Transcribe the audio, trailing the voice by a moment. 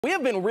We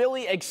have been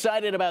really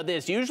excited about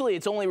this. Usually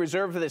it's only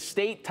reserved for the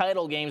state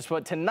title games,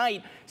 but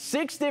tonight,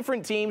 6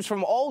 different teams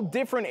from all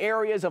different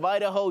areas of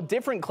Idaho,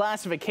 different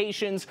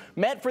classifications,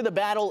 met for the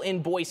battle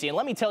in Boise. And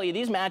let me tell you,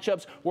 these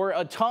matchups were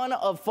a ton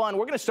of fun.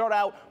 We're going to start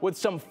out with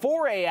some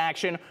 4A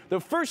action. The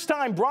first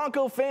time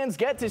Bronco fans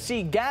get to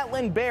see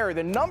Gatlin Bair,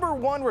 the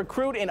 #1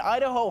 recruit in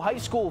Idaho high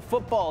school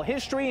football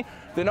history,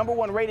 the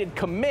 #1 rated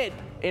commit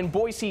in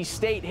Boise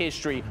State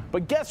history.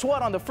 But guess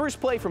what? On the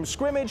first play from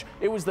scrimmage,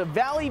 it was the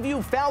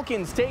Vallivue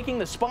Falcons taking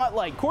the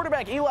spotlight.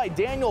 Quarterback Eli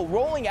Daniel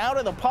rolling out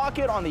of the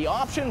pocket on the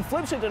option,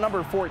 flips it to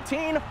number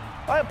 14.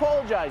 I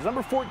apologize,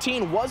 number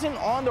 14 wasn't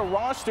on the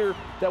roster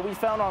that we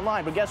found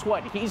online, but guess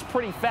what? He's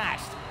pretty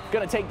fast.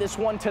 Going to take this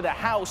one to the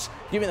house,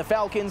 giving the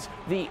Falcons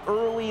the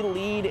early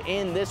lead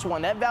in this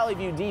one. That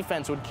Vallivue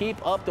defense would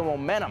keep up the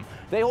momentum.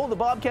 They hold the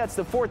Bobcats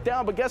to 4th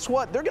down, but guess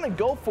what? They're going to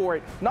go for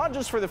it, not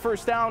just for the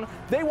first down.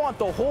 They want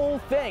the whole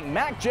thing.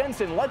 Mac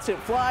Jensen lets it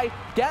fly.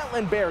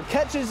 Gatlin Bair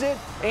catches it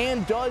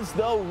and does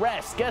the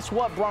rest. Guess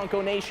what, Bronco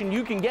Nation?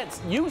 You can get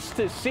used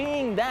to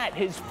seeing that.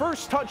 His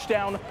first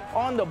touchdown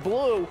on the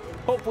blue,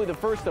 hopefully the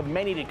first of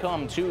many to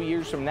come 2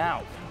 years from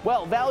now.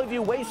 Well,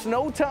 Vallivue wastes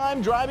no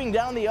time driving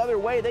down the other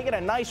way. They get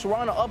a nice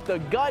run up the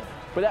gut,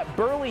 but that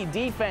Burley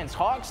defense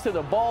hawks to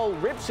the ball,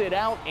 rips it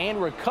out, and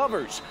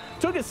recovers.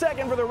 Took a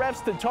second for the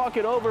refs to talk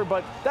it over,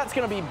 but that's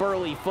going to be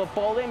Burley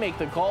football. They make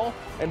the call,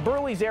 and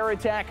Burley's air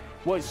attack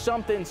was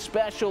something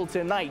special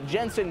tonight.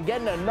 Jensen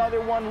getting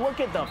another one.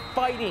 Look at the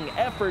fighting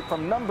effort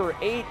from number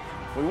 8.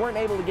 We weren't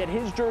able to get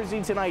his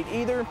jersey tonight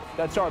either.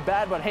 That's our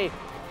bad, but hey,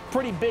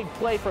 pretty big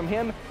play from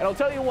him. And I'll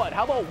tell you what,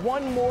 how about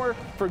one more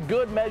for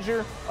good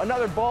measure?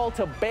 Another ball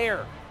to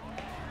Bair.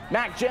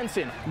 Mac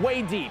Jensen,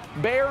 way deep.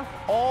 Bair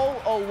all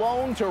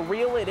alone to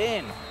reel it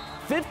in.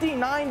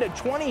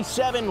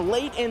 59-27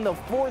 late in the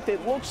 4th.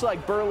 It looks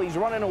like Burley's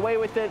running away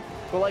with it.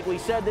 But like we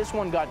said, this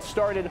one got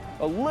started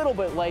a little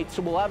bit late,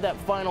 so we'll have that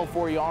final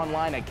for you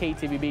online at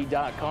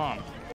ktvb.com.